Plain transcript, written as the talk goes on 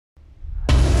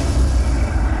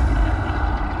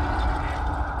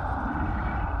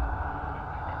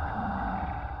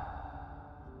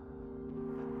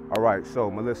right, so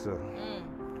Melyssa,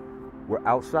 we're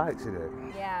outside today.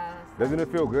 Yeah. Doesn't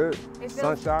it feel good? It feels,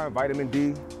 sunshine, vitamin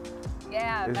D.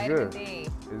 Yeah, it's vitamin good. D.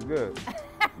 It's good.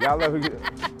 Y'all love it.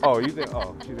 Oh, you think?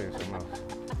 Oh, she thinks something else.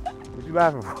 What you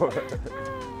laughing for?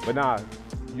 But nah,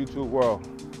 YouTube world.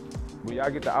 When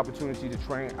y'all get the opportunity to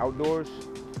train outdoors,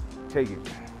 take it.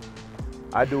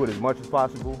 I do it as much as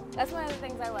possible. That's one of the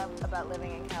things I love about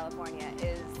living in California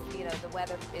is, you know, the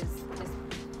weather is just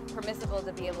permissible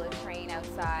to be able to train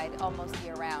outside almost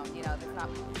year round. You know, there's not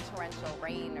torrential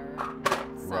rain or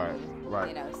sun. Right.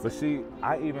 You know, so. But see,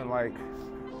 I even like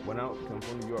when I come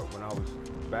from New York, when I was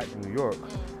back in New York,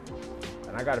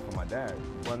 and I got it from my dad,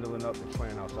 bundling up and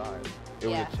playing outside. It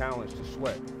was a challenge to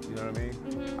sweat. You know what I mean?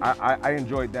 I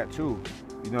enjoyed that too.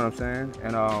 You know what I'm saying?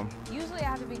 And usually I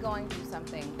have to be going through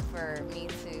something for me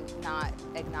to not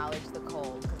acknowledge the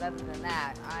cold, because other than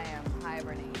that, I am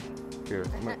hibernating. Here,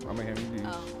 I'm gonna hand you these.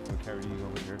 I'm gonna carry these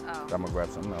over here. Oh. I'm gonna grab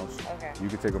something else. Okay. You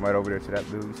can take them right over there to that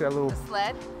dude. You see that little? The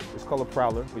sled? It's called a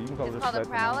prowler, but you can call it a sled. It's called a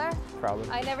prowler? Prowler.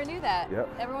 I never knew that. Yep.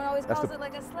 Everyone always calls it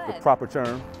like a sled. The proper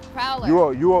term. Prowler.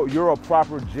 You're a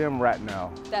proper gym rat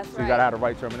now. That's so right. You gotta have the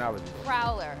right terminology.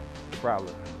 Prowler.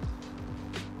 Prowler.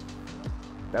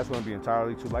 That's gonna be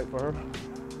entirely too light for her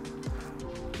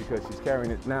because she's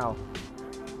carrying it now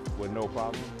with no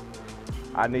problem.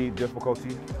 I need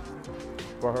difficulty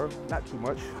for her, not too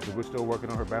much, because we're still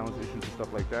working on her balance issues and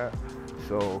stuff like that.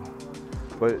 So,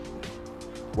 but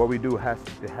what we do it has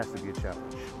to be a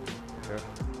challenge. Okay.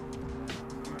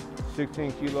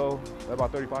 16 kilo, that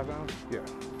about 35 pounds? Yeah,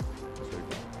 that's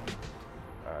 35.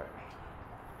 All right.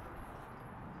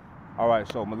 All right,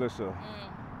 so Melyssa,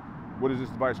 what is this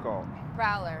device called?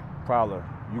 Prowler. Prowler.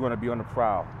 You're gonna be on the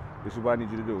prowl. This is what I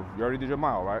need you to do. You already did your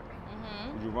mile, right?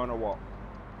 Did you run or walk?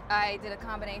 I did a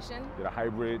combination. Did a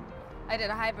hybrid? I did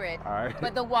a hybrid. All right.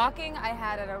 But the walking I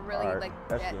had at a really like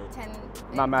that's at good. 10.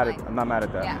 I'm not mad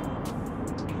at that. Yeah.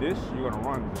 This you're gonna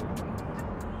run.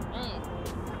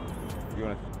 You're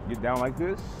gonna get down like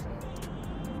this,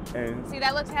 and see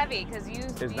that looks heavy because you.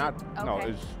 It's not. Okay. No,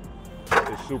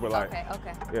 it's super light.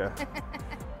 Okay. Yeah.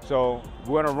 So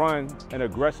we're gonna run an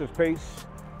aggressive pace,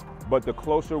 but the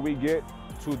closer we get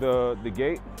to the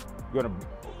gate, you're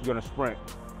gonna sprint.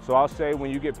 So I'll say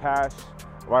when you get past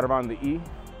right around the E,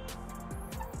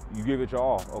 you give it your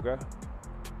all, okay?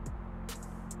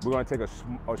 We're gonna take a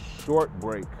short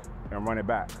break and run it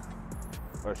back.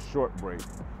 A short break.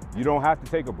 You don't have to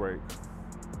take a break.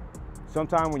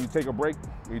 Sometimes when you take a break,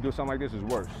 when you do something like this, it's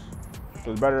worse.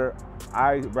 So it's better,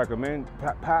 I recommend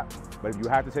pat, but if you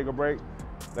have to take a break,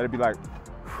 let it be like,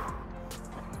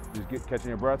 just catching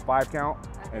your breath, 5 count,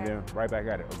 and then right back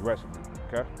at it, aggressively,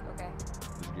 okay? Okay.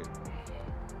 Just get it.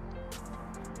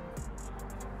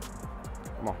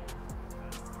 Come on.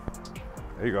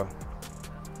 There you go.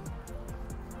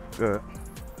 Good.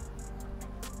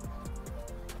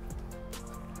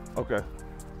 Okay.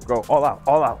 Go all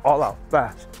out,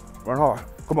 fast. Run hard.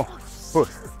 Come on. Push.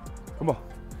 Come on.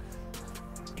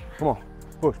 Come on.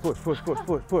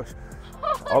 Push.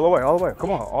 All the way.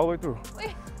 Come on. All the way through.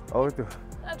 Wait. All the way through.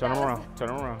 Turn them around.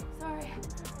 Sorry.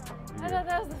 I thought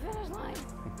that was the finish line.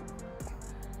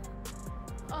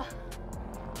 Oh.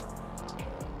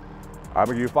 I'm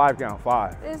gonna give you 5 count.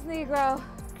 5. This Negro.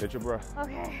 Catch your breath.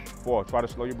 Okay. 4. Try to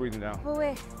slow your breathing down. But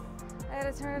wait, I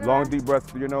gotta turn it Long, around. deep breath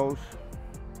through your nose.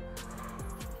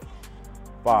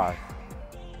 5.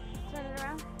 Turn it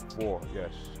around. 4.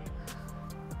 Yes.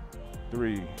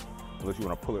 3. Unless you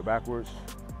want to pull it backwards.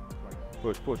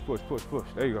 Push.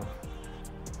 There you go.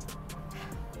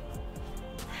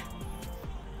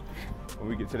 When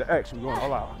we get to the X, we're going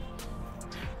all out.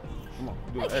 Come on,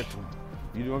 we're doing X.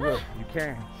 You're doing good. You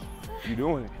can. You're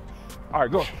doing it. All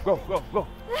right, go.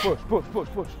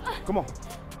 Push. Come on.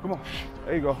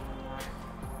 There you go.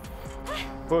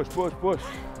 Push.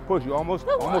 You almost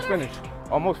finished.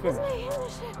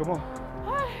 Come on.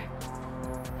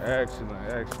 Excellent.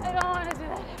 I don't want to do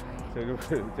that.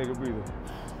 Take a breather.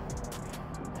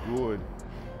 Good.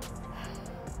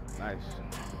 Nice.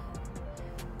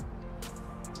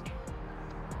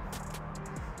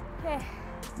 Okay.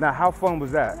 Now, how fun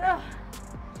was that? Ugh.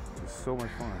 It's so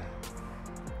much fun.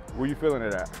 Where you feeling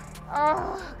it at?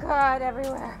 Oh, God,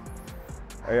 everywhere.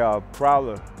 Hey,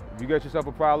 prowler. If you get yourself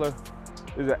a prowler,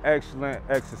 this is an excellent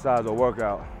exercise or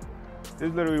workout.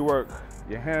 This literally work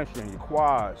your hamstring, your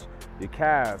quads, your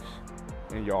calves,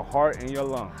 and your heart and your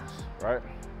lungs, right?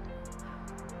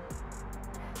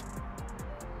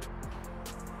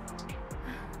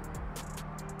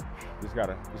 This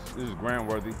is grand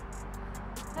worthy.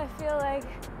 I feel like.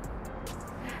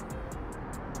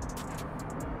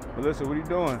 Melyssa, what are you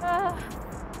doing? I'm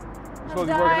supposed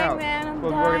to be working out. Man. I'm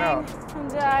supposed to be working out. I'm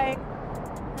dying.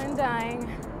 dying.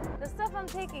 The stuff I'm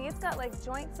taking, it's got like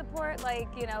joint support, like,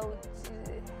 you know.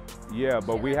 Yeah,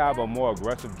 but we like have that? a more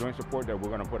aggressive joint support that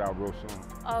we're gonna put out real soon.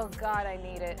 Oh God, I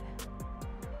need it.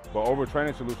 But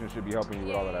overtraining solutions should be helping you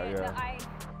with all of that, yeah. No,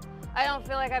 I don't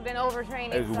feel like I've been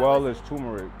overtraining. As well as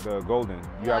turmeric, the golden.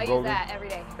 You have I golden? use that every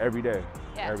day. Every day.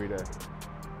 Yeah. Every day.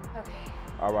 Okay.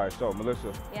 All right, so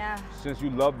Melyssa. Yeah. Since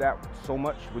you love that so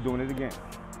much, we're doing it again.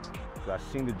 So I've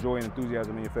seen the joy and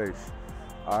enthusiasm in your face.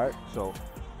 All right, so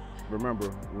remember,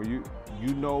 when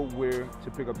you know where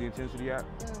to pick up the intensity at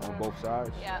on both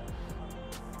sides. Yeah.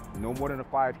 No more than a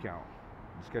 5 count.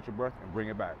 Just catch your breath and bring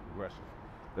it back, aggressive.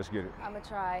 Let's get it. I'm gonna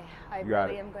try. I You got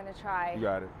really it. am gonna try. You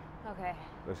got it. Okay.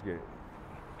 Let's get it.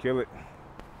 Kill it.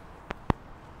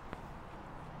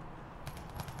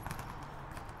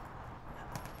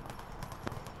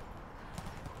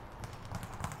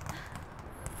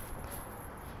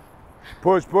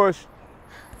 Push, push.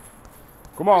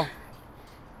 Come on.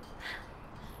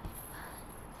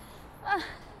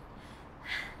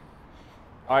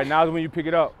 All right, now's when you pick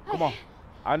it up. Come on.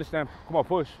 I understand. Come on,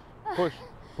 push, push,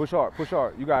 push hard, push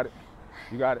hard. You got it.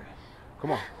 You got it.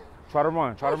 Come on. Try to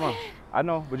run, try to run. I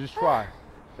know, but just try.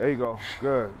 There you go.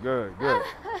 Good, good, good.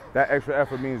 That extra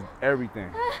effort means everything.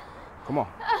 Come on.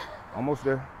 Almost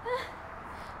there.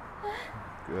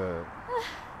 Good.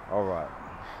 All right.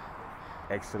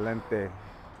 Excelente.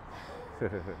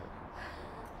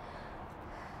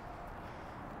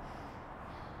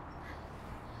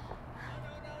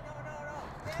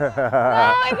 No,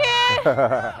 I can't.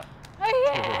 I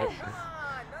can't.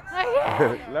 I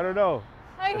can't. Let her know.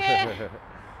 I can't.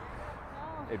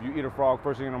 If you eat a frog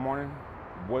first thing in the morning,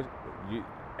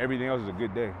 everything else is a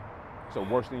good day. It's the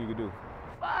worst thing you could do.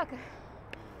 Fuck.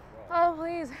 Oh,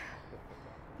 please.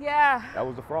 Yeah. That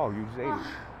was the frog. You just ate it.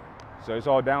 So it's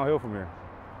all downhill from here.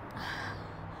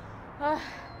 All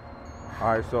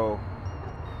right, so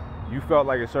you felt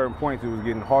like at certain points it was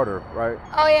getting harder, right?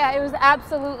 Oh yeah, it was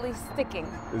absolutely sticking.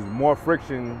 There's more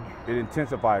friction, it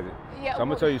intensifies it. Yeah. So I'm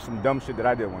gonna tell you some dumb shit that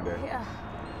I did one day. Yeah.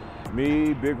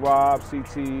 Me, Big Rob,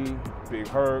 CT, Big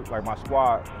Herc, like my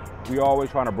squad, we always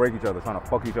trying to break each other, trying to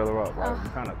fuck each other up, right? We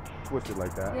kind of twisted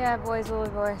like that. Yeah, boys will be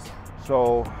boys.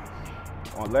 So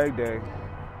on leg day,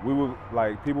 we would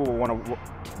like, people would want to,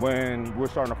 when we're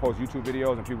starting to post YouTube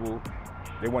videos and people,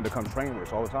 they wanted to come train with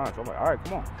us all the time. So I'm like, all right,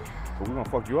 come on. So we're gonna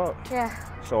fuck you up. Yeah.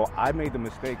 So I made the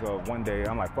mistake of one day,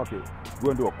 I'm like, fuck it.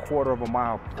 We're gonna do a 1/4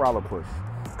 mile prowler push.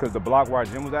 Cause the block where our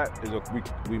gym was at,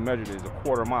 we measured it as a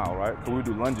 1/4 mile, right? So we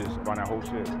do lunges around that whole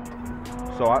shit.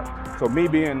 So me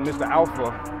being Mr.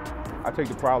 Alpha, I take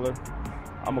the prowler,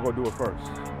 I'm gonna go do it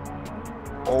first.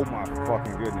 Oh my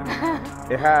fucking goodness.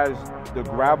 It has the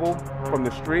gravel from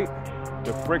the street,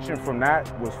 the friction from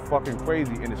that was fucking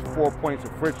crazy, and it's 4 points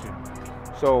of friction.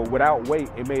 So without weight,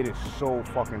 it made it so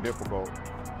fucking difficult.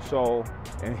 So,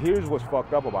 and here's what's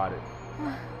fucked up about it.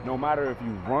 No matter if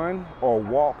you run or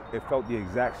walk, it felt the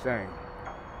exact same.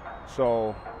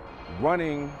 So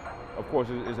running, of course,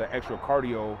 is an extra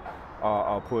cardio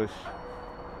push,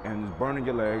 and it's burning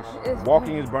your legs.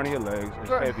 Walking is burning your legs, it's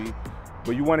heavy,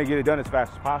 but you want to get it done as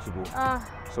fast as possible.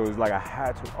 So it's like I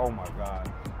had to, oh my God.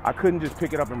 I couldn't just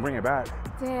pick it up and bring it back.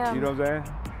 Damn. You know what I'm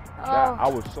saying? Oh. I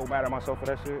was so mad at myself for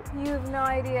that shit. You have no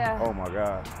idea. Oh my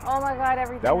God. Oh my God,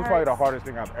 everything That was probably the hurts. hardest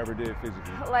thing I've ever did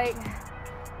physically. Like,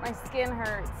 my skin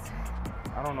hurts.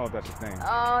 I don't know if that's a thing.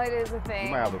 Oh, it is a thing.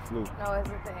 You might have the flu. No, it's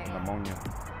a thing. Pneumonia.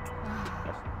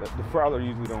 The prowler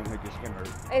usually don't make your skin hurt.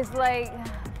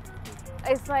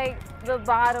 It's like the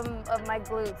bottom of my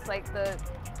glutes, like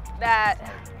that.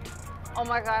 Oh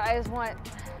my God, I just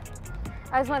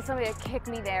want somebody to kick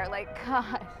me there. Like,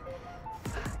 God.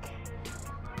 Fuck.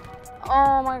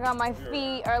 Oh my God, my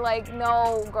feet are like,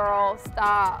 no, girl,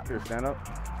 stop. Here, stand up.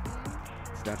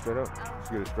 Stand straight up. Let's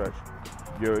get a stretch.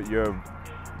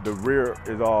 The rear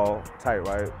is all tight,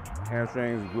 right?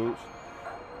 Hamstrings, glutes,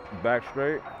 back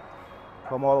straight.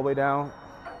 Come all the way down.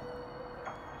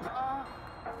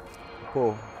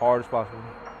 Pull hard as possible.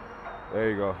 There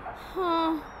you go.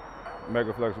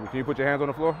 Mega flexible. Can you put your hands on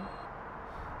the floor?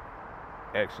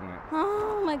 Excellent.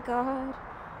 Oh my God.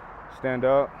 Stand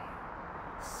up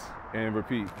and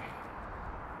repeat.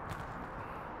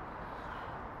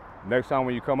 Next time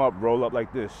when you come up, roll up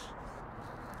like this.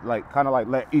 Like, kind of like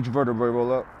let each vertebrae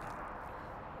roll up.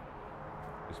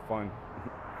 It's fun.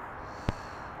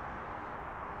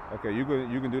 Okay, you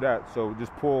can do that. So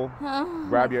just pull,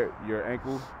 grab your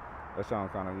ankle. That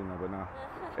sounds kind of, but now.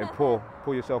 And pull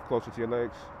yourself closer to your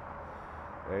legs.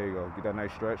 There you go. Get that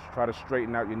nice stretch. Try to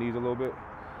straighten out your knees a little bit.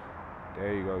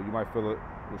 There you go. You might feel it.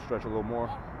 We'll stretch a little more.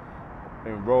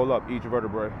 And roll up each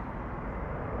vertebrae.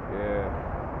 Yeah.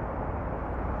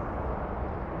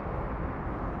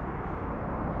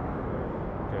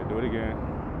 Do it again.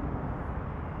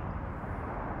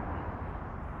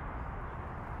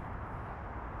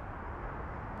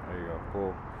 There you go.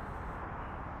 Pull.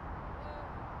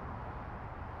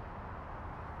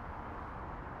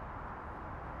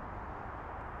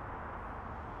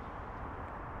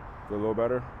 Feel a little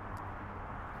better?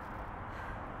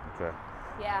 Okay.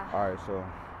 Yeah. All right, so.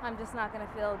 I'm just not gonna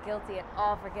feel guilty at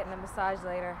all for getting a massage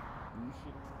later.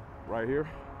 Right here.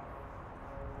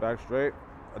 Back straight.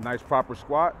 A nice proper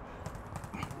squat.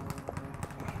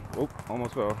 Oop,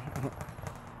 almost fell.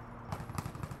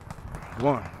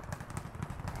 1,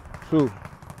 2,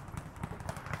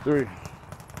 3.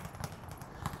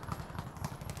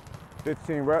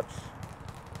 15 reps.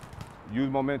 Use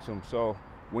momentum. So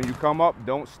when you come up,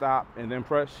 don't stop and then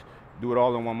press. Do it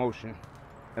all in one motion.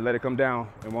 And let it come down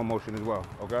in one motion as well,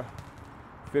 okay?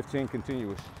 15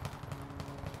 continuous.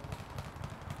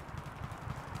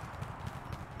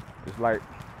 It's like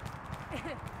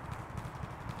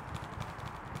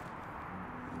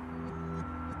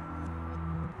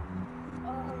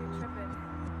Oh, you're tripping.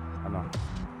 I know.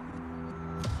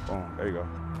 Boom, there you go.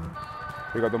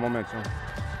 Pick up the momentum.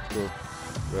 2,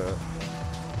 good.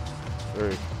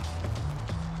 3,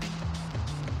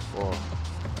 4,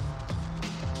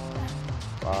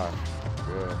 5,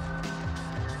 good.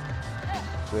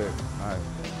 6, nice.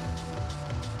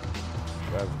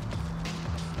 7,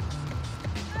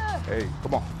 8,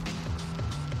 come on.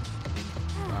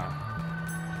 9,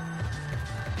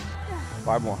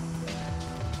 5 more.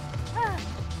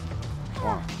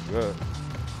 1, good.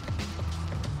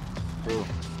 2,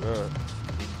 good.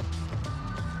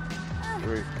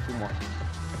 3, 2 more.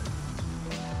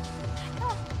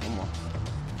 1 more.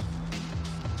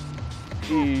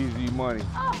 Easy money.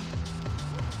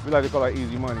 We like to call that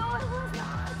easy money. No, it was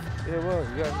not. Yeah, it was.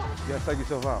 You gotta psych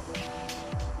yourself out.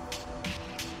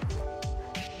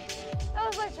 That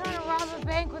was like trying to rob a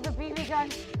bank with a BB gun.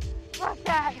 Fuck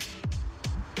that.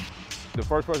 The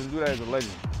first person to do that is a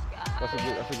legend. That's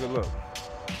a good look.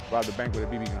 Rob the bank with a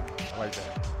BB gun. I like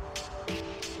that.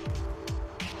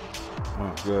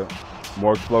 Good.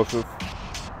 More explosive.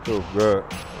 2, good.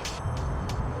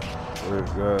 3,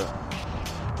 good.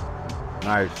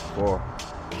 Nice. 4,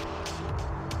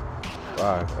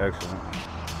 5, excellent.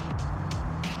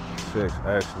 6,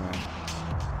 excellent.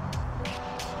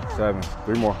 7,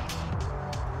 3 more.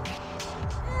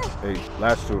 8,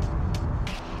 last 2.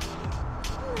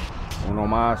 Uno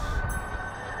más.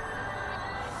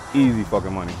 Easy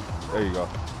fucking money. There you go.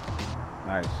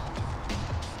 Nice.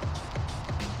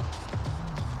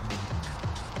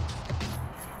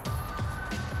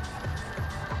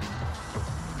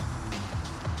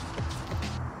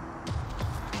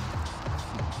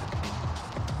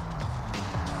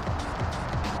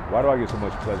 Why do I get so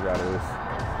much pleasure out of this?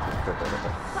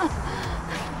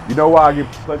 You know why I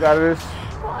get pleasure out of this?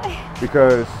 Why?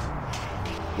 Because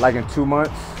like in 2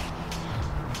 months,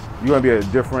 you're gonna be a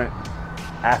different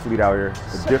athlete out here,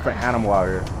 a different animal out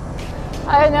here.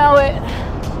 I know it.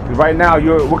 'Cause right now,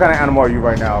 what kind of animal are you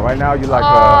right now? Right now, you're like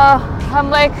I'm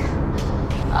like,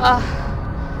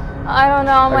 I don't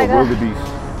know, I'm like a like wildebeest.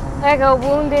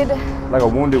 Like a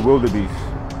wounded wildebeest.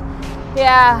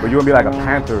 Yeah. But you're gonna be like a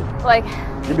panther. Like,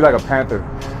 You'd be like a panther.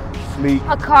 Sleek.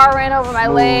 a car ran over my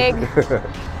smooth. leg.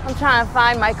 I'm trying to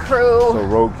find my crew. So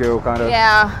roadkill kind of?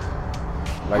 Yeah.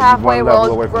 Like Halfway you one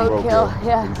level away from roadkill. roadkill.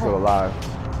 Yeah. You're still alive.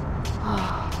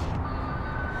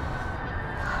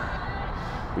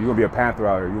 But you're gonna be a panther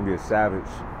out here. You're gonna be a savage.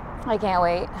 I can't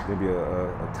wait. You're gonna be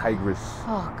a tigress.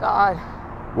 Oh, God.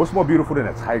 What's more beautiful than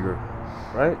a tiger,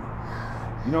 right?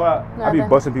 You know what? I be Nothing.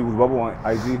 busting people's bubble on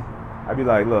IG. I be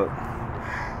like, look,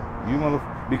 you wanna,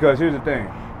 because here's the thing.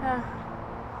 Yeah.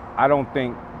 I don't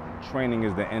think training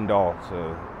is the end all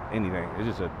to anything. It's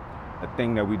just a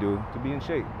thing that we do to be in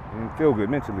shape and feel good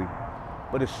mentally.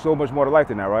 But it's so much more to life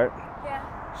than that, right? Yeah.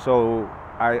 So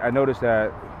I noticed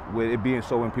that with it being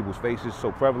so in people's faces,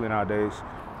 so prevalent nowadays,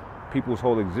 people's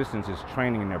whole existence is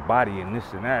training in their body and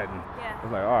this and that. And Yeah.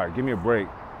 it's like, all right, give me a break.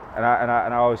 And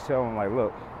I always tell them, like,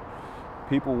 look,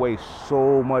 people waste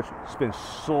so much, spend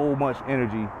so much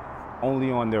energy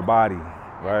only on their body,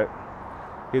 right?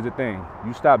 Here's the thing: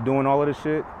 you stop doing all of this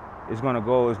shit, it's gonna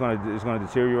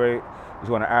deteriorate, it's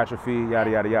gonna atrophy, yada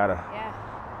yada yada. Yeah.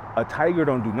 A tiger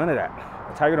don't do none of that.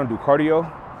 A tiger don't do cardio.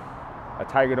 A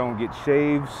tiger don't get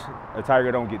shaves. A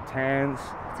tiger don't get tans.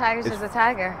 Tiger's just a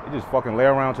tiger. It just fucking lay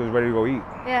around till it's ready to go eat.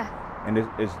 Yeah. And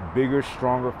it's bigger,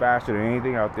 stronger, faster than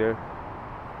anything out there.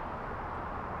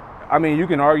 I mean, you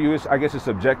can argue, I guess it's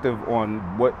subjective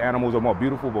on what animals are more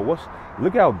beautiful, but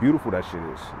look how beautiful that shit is. You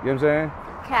know what I'm saying?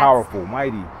 Cats. Powerful,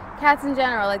 mighty. Cats in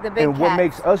general, like the big And what cats.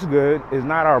 makes us good is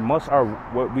not our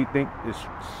what we think is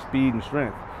speed and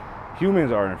strength.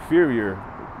 humans are inferior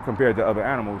compared to other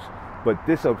animals, but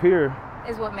this up here,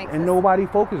 is what makes and us. nobody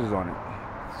focuses on it.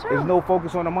 It's true. There's no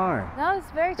focus on the mind. No,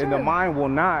 it's very true. And the mind will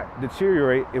not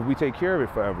deteriorate if we take care of it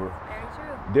forever. Very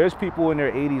true. There's people in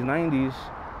their 80s, 90s.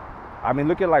 I mean,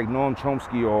 look at like Noam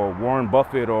Chomsky or Warren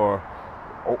Buffett or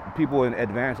people in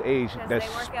advanced age that They work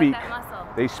out speak. that muscle.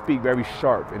 They speak very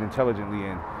sharp and intelligently,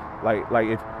 and like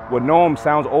if Noam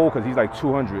sounds old because he's like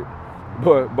 200,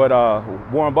 but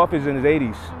Warren Buffett's in his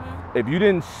 80s. Mm-hmm. If you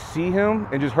didn't see him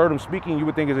and just heard him speaking, you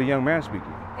would think it's a young man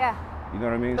speaking. Yeah. You know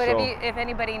what I mean? But so, if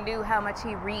anybody knew how much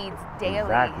he reads daily.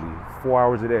 Exactly. 4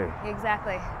 hours a day.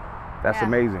 Exactly. That's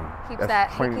amazing. Keeps That's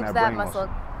that training keeps that that brain muscle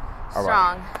All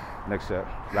strong. Right. Next step.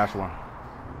 Last one.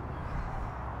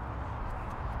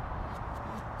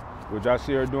 What y'all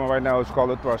see her doing right now is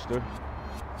called a thruster.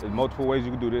 There's multiple ways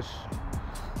you can do this.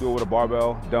 Do it with a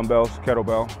barbell, dumbbells,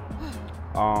 kettlebell.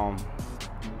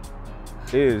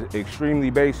 It is extremely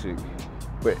basic,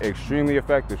 but extremely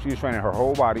effective. She's training her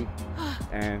whole body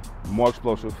and more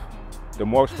explosive. The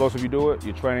more explosive you do it,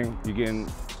 you're getting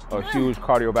a huge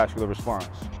cardiovascular response.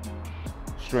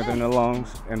 Strengthening the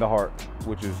lungs and the heart,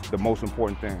 which is the most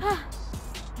important thing.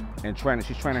 And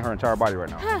she's training her entire body right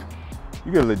now.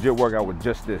 You get a legit workout with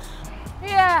just this.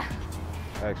 Yeah.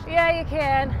 Excellent. Yeah, you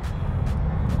can.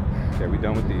 Okay, we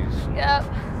done with these. Yep.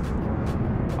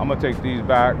 I'm gonna take these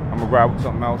back. I'm gonna grab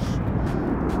something else.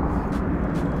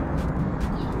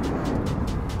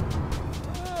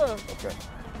 Okay,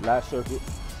 last circuit.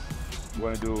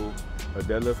 We're gonna do a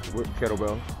deadlift with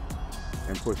kettlebell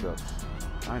and push-ups.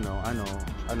 I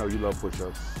know you love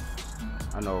push-ups.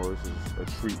 I know this is a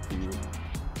treat for you,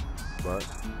 but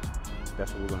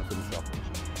that's what we're gonna finish off with.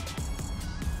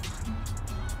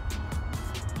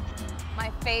 My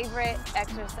favorite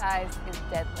exercise is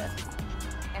deadlift.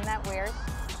 Isn't that weird?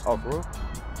 Oh, for real?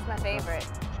 It's my favorite.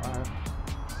 All right.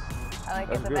 I like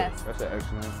That's it the good. best. That's an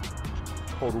excellent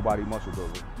total body muscle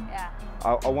builder. Yeah.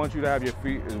 I want you to have your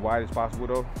feet as wide as possible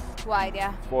though. Wide,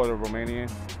 yeah. For the Romanian.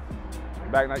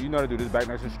 Back, you know how to do this, back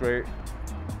nice and straight.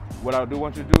 What I do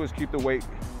want you to do is keep the weight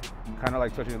kind of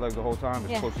like touching your legs the whole time,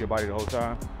 as close to your body the whole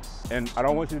time. And I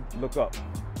don't want you to look up.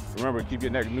 Remember, keep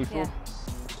your neck neutral.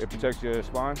 Yeah. It protects your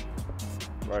spine.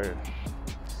 Right here.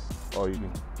 Oh, you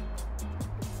can.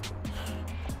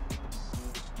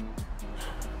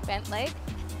 Bent leg?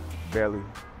 Barely.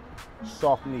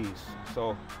 Soft knees.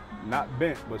 So not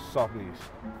bent, but soft knees.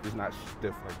 Just not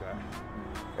stiff like that.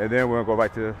 And then we're gonna go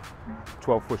back to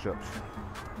 12 push-ups.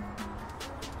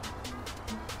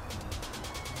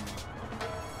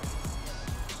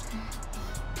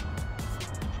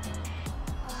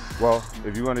 Well,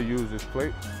 if you're gonna use this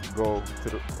plate, go to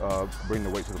the, bring the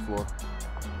weight to the floor.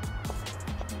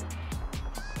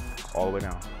 All the way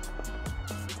down.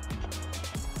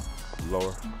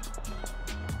 Lower.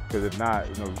 Because if not,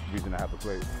 there's no reason to have the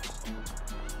plate.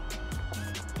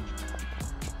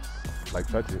 Like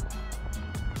touch it.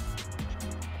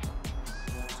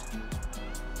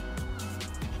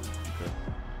 Okay.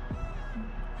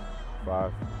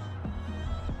 5,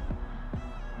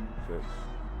 6,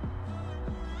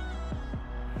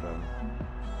 7,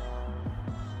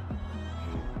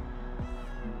 8,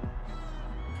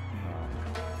 9,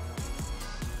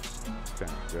 10.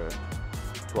 Good.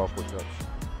 12 push-ups.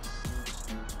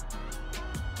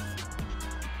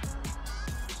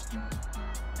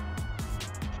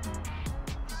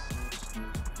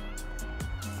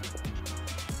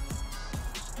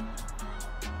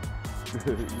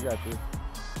 You got this.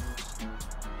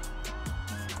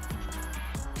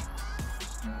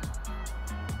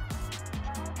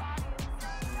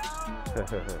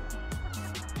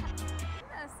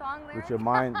 Song lyric? With your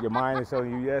mind is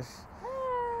telling you yes.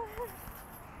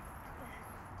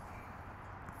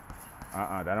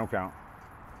 That don't count.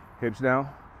 Hips down.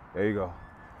 There you go.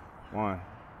 1,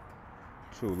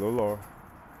 2, a little lower.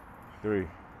 3,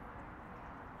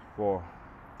 4,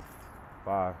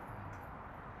 5,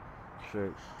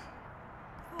 6,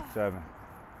 7,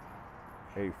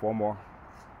 8, 4 more.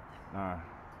 9,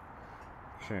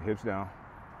 10, hips down.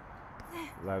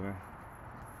 11.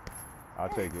 I'll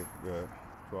take it. Good.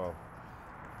 12.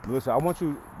 Melyssa, I want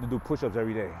you to do push-ups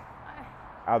every day.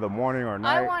 Either morning or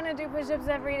night. I want to do push-ups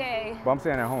every day. But I'm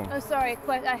saying at home. Oh, sorry.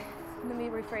 Let me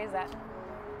rephrase that.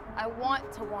 I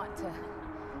want to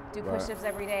do push-ups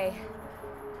every day.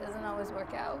 Doesn't always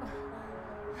work out.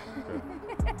 Okay.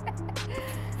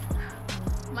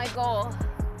 My goal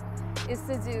is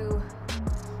to do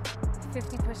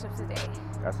 50 push-ups a day.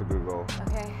 That's a good goal.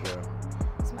 Okay. Yeah.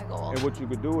 That's my goal. And what you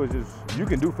could do is you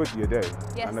can do 50 a day.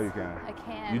 Yes, I know you can. I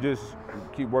can. You just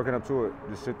keep working up to it.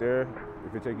 Just sit there.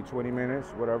 If it takes you 20 minutes,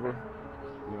 whatever,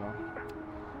 you know,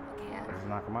 I can. just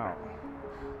knock them out.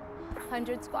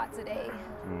 100 squats a day.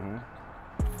 And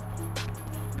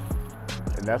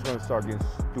that's gonna start getting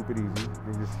stupid easy.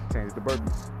 Then just change it to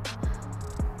burpees.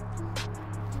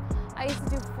 I used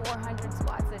to do 400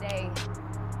 squats a day.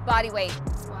 Body weight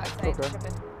squats. Okay.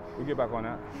 We'll get back on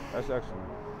that. That's excellent.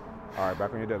 All right,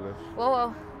 back on your deadlifts. Whoa,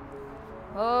 whoa.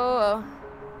 Whoa.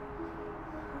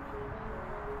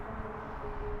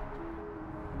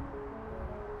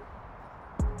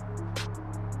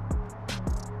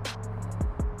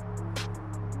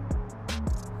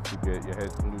 Keep your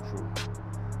head neutral.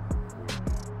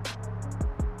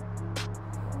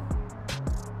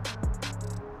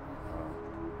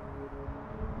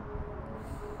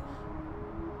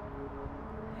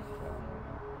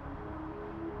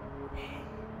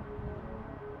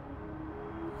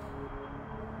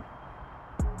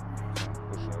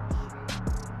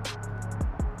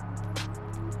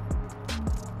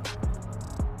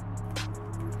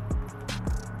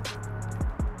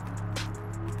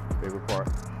 Favorite part?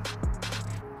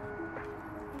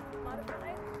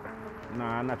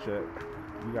 Nah, not yet.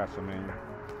 You got some in you.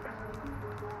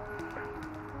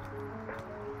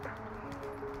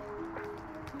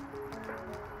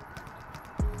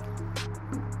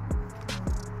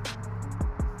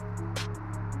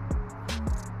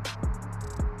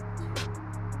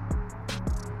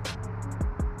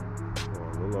 A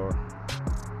little lower.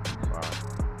 5, 6,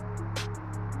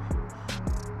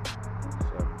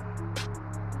 7,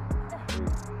 8,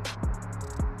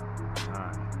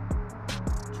 9.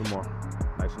 2 more.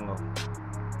 Nice and low.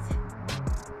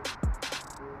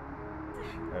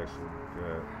 Excellent.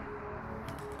 Good.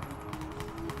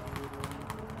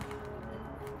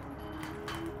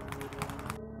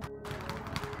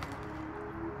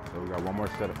 So we got one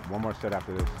more set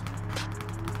after this.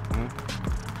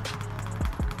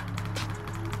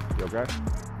 You okay?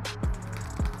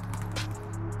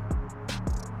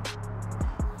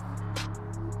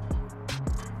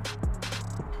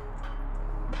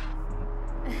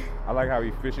 I like how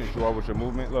efficient you are with your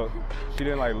movement. Look, she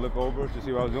didn't like look over to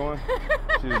see what I was doing.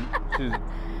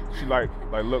 She like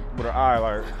looked with her eye,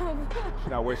 like she's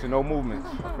not wasting no movements.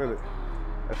 I feel it.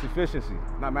 That's efficiency.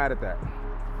 Not mad at that.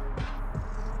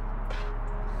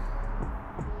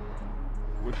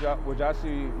 What y'all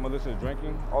see Melyssa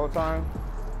drinking all the time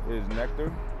is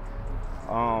nectar.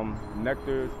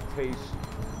 Nectar tastes,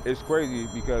 it's crazy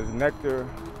because nectar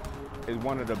is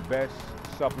one of the best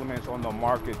supplements on the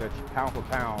market that's pound for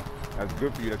pound that's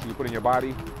good for you, that you can put in your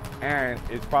body, and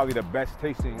it's probably the best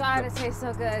tasting. God, it tastes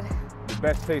so good. The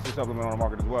best tasting supplement on the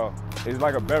market as well. It's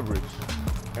like a beverage,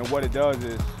 and what it does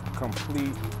is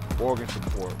complete organ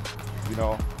support. You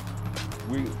know,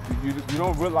 you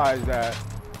don't realize that,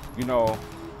 you know,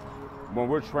 when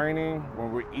we're training,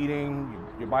 when we're eating,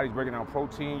 your body's breaking down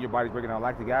protein, your body's breaking down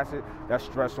lactic acid. That's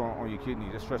stress on your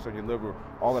kidneys, that's stress on your liver,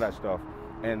 all of that stuff.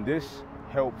 And this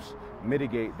helps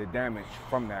mitigate the damage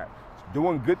from that.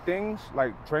 Doing good things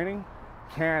like training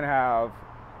can have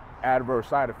adverse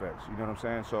side effects, you know what I'm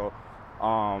saying? So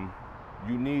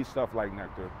you need stuff like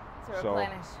nectar. To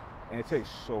replenish. And it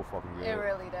tastes so fucking good. It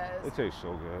really does. It tastes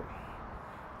so good.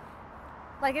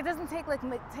 Like, it doesn't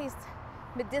taste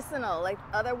medicinal like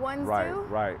other ones do.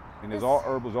 Right. And it's all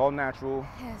herbal, it's all natural.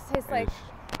 Yeah, it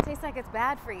tastes like it's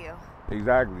bad for you.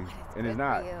 Exactly. And it's good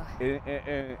not. for you.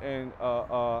 And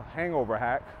hangover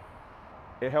hack,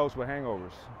 it helps with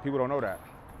hangovers. People don't know that.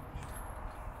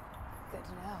 Good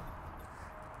to know.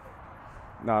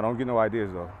 No, don't get no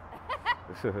ideas though.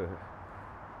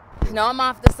 No, I'm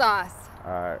off the sauce.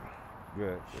 All right.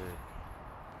 Good.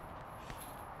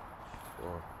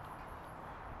 4.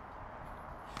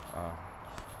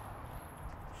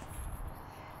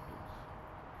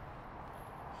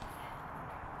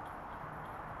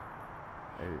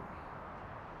 8, 9,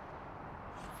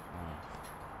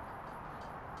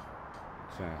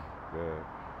 10. Good.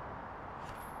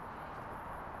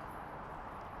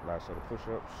 Last set of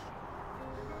push-ups.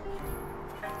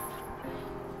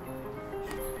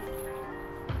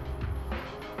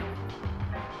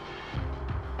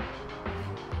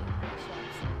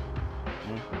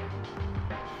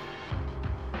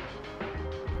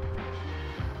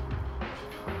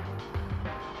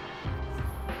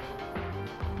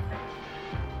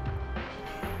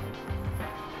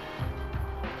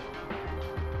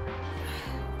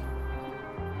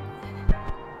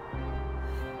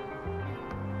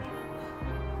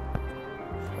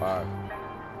 Five,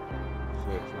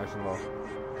 6, nice and low.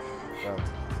 7,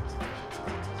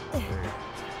 8, 9.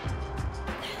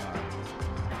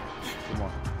 2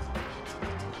 more.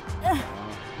 1.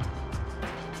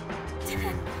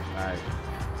 Nice.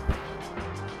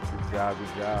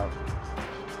 Good job.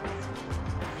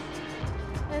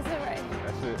 That's it, right?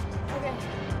 That's it. Okay.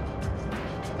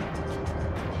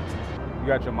 You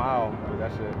got your mile, but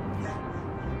that's it.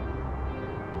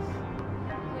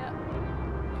 Yep.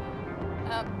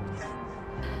 Up.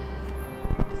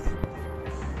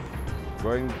 Go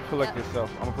ahead and collect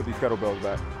yourself. I'm gonna put these kettlebells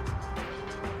back.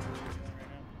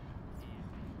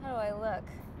 How do I look?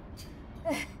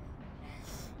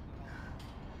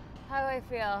 How do I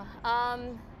feel?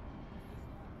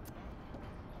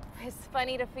 It's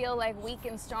funny to feel like weak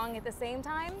and strong at the same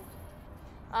time.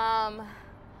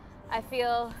 I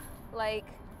feel like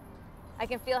I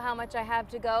can feel how much I have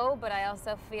to go, but I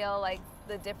also feel like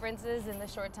the differences in the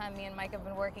short time me and Mike have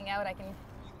been working out. I can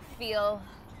feel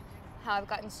how I've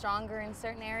gotten stronger in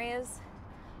certain areas.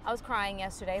 I was crying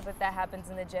yesterday, but that happens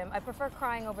in the gym. I prefer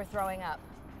crying over throwing up,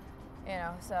 you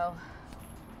know, so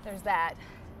there's that.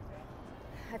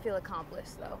 I feel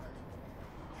accomplished though.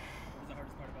 What was the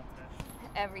hardest part about today?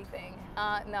 Everything.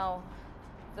 No,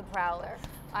 the prowler.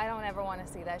 I don't ever want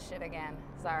to see that shit again.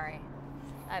 Sorry.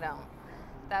 I don't.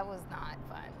 That was not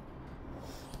fun.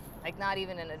 Like, not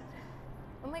even in a,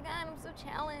 oh my God, I'm so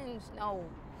challenged. No,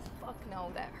 fuck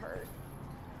no, that hurt.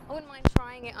 I wouldn't mind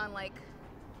trying it on like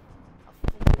a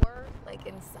floor, like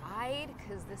inside,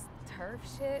 because this turf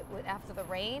shit after the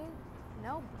rain,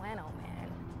 no bueno, man.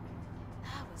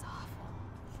 That was awful.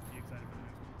 Are you excited for the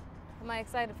next one? Am I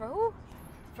excited for who?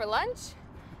 For lunch?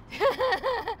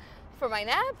 For my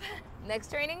nap? Next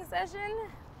training session?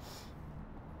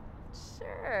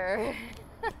 Sure.